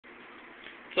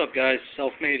What's up, guys?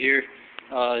 Self-made here.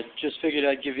 Just figured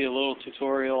I'd give you a little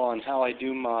tutorial on how I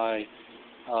do my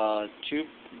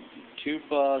tube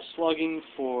slugging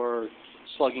for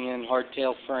slugging in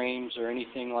hardtail frames or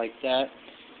anything like that.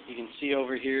 You can see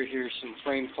over here, here's some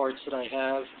frame parts that I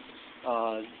have.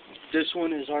 This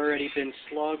one has already been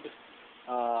slugged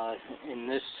in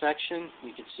this section.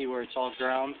 You can see where it's all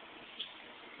ground.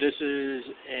 This is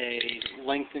a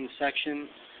lengthened section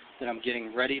that I'm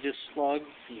getting ready to slug.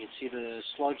 You can see the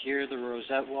slug here, the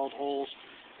rosette weld holes,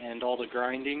 and all the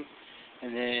grinding.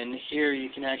 And then here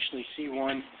you can actually see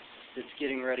one that's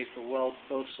getting ready for weld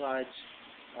both sides.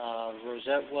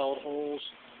 Rosette weld holes,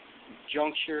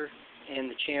 juncture,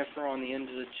 and the chamfer on the end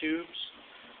of the tubes.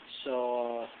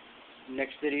 So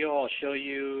next video I'll show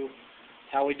you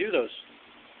how we do those.